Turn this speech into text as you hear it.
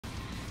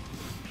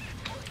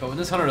But when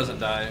this hunter doesn't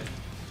die,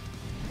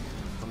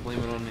 don't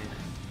blame it on me.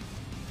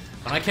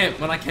 When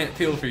I can't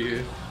peel for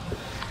you.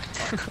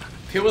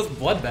 Peel with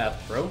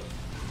bloodbath, bro.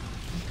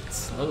 It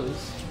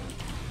slows.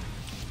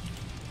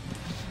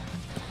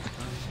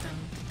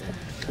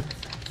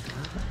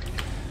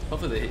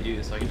 Hopefully they hit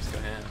you so I can just go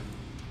ham.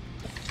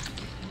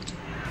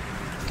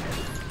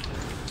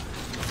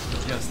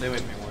 Yeah, stay away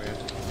from me, warrior.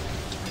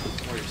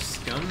 Warrior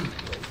scum.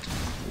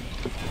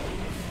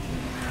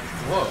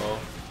 Whoa.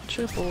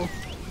 Triple.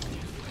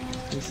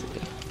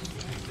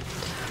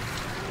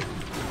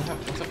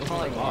 What's up with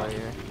my bot?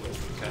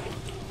 Okay.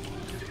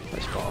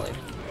 Where's Polly?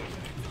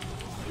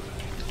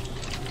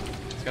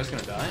 This guy's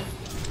gonna die?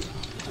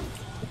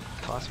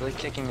 Possibly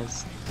kicking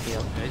his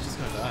heel. Yeah, he's just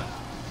gonna die.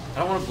 I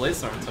don't want to blade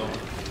storm until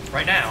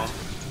right now.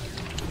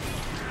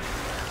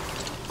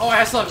 Oh,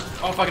 I still have.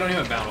 Oh, fuck, I don't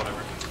even have bound, whatever.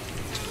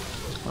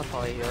 What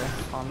Polly healer?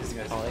 On These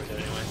guys Polly. are dead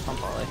anyway. On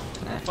Polly.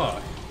 Nah.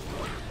 Fuck.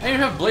 I didn't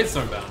even have blade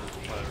storm bound.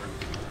 Whatever.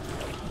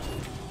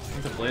 I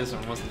think the blade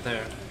storm wasn't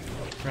there.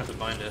 We're gonna have to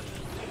bind it.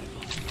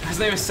 His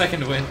name is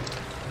Second Wind.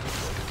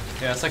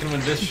 Yeah, Second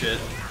Wind this shit.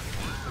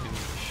 Fucking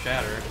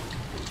shatter.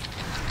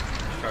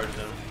 Charged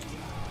him.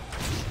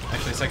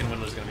 Actually, Second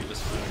Wind was gonna be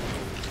just fine.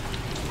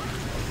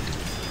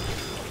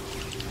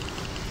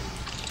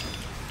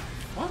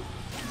 What?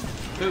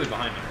 Clearly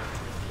behind him.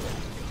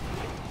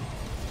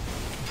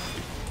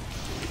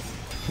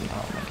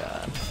 Oh my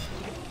god.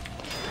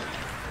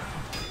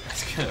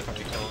 That's gonna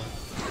probably kill him.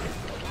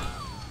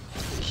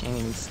 Can't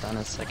even stun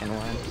a second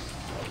one.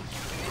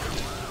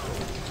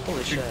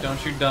 Holy shit.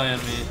 Don't you die on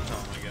me.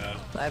 Oh my god.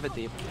 I have a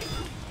deep.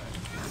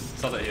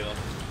 Saw that heal.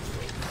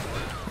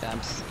 Yeah,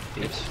 I'm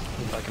deep.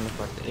 He fucking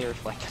reflected. He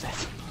reflected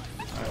it.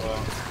 Alright,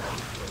 well.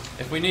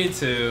 If we need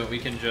to, we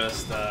can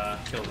just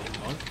kill the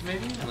monk,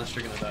 maybe? Unless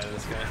you're gonna die to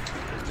this guy.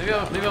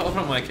 Maybe I'll open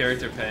up my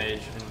character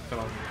page and put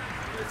on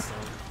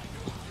Redstone.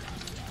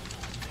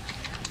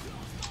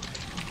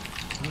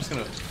 I'm just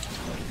gonna.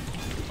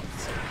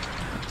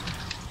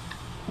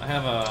 I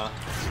have a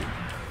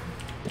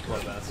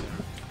bloodbath soon.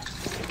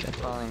 Get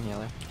Polly and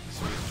healer.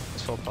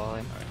 It's full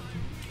Polly. Alright.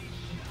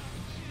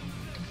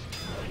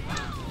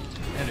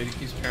 Yeah, dude, he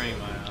keeps parrying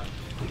my.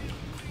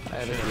 I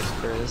have a use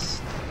for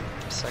this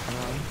second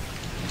one.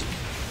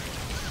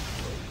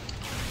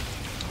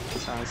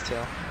 Silence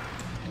tail.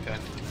 Okay.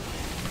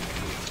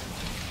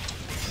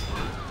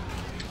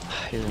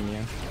 He's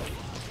immune.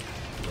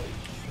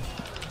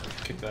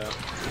 Kick that.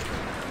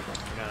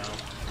 No.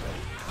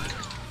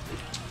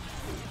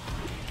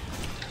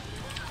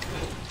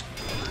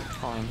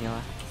 Polly and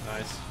healer.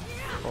 Nice.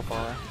 Full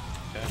Polly.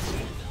 Okay.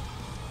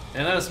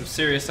 And that is some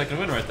serious second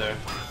win right there.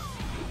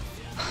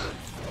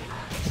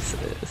 Yes,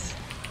 it is.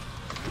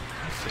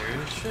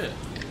 Serious shit.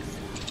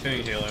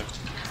 Tuning healer.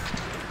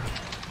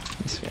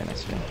 Nice fear,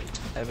 nice fear.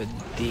 I have a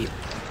deep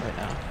right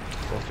now.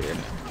 Full fear.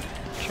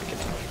 Shrink it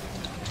down.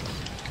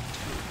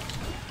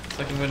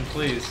 Second win,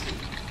 please.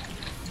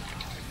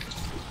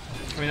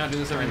 Can we not do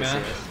this every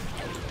match?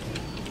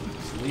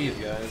 Just leave,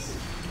 guys.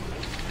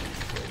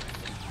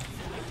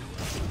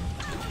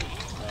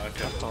 Oh,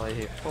 okay. Full Polly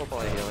here. Full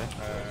Polly healer.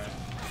 Alright.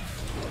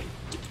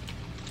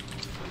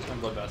 I'm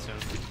bloodbath soon.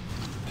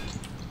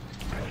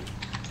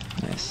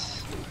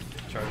 Nice.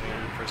 Charging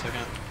in for a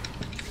second.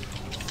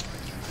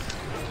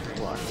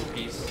 Block.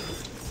 Piece.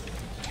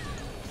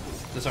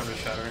 Disarm to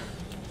shatter.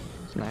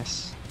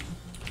 Nice.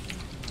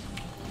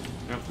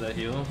 You're up for that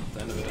heal. At the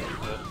end of it,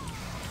 but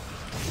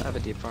I have a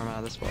deep farm out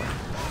of this wall.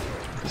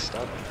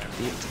 Stop.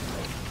 Deep.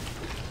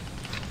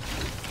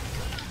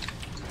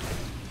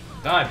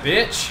 die,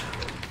 bitch!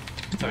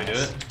 That's how we do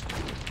it.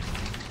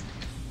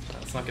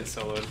 Let's not get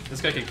soloed.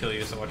 This guy can kill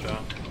you, so watch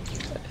out.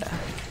 Yeah.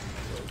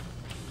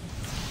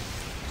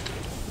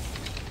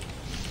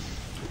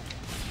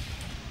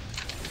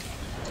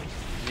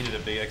 Needed a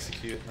big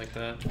execute like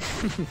that.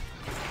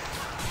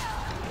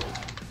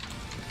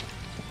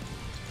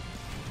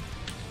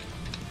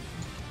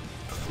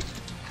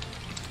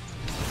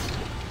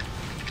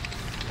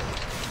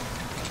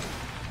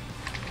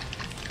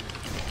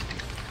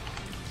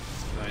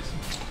 Nice.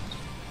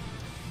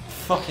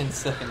 Fucking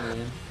second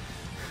win.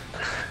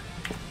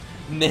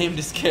 Named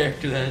his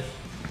character that.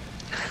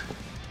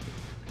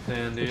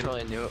 Damn, You dude.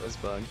 probably knew it was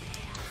bugged.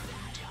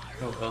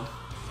 Oh well.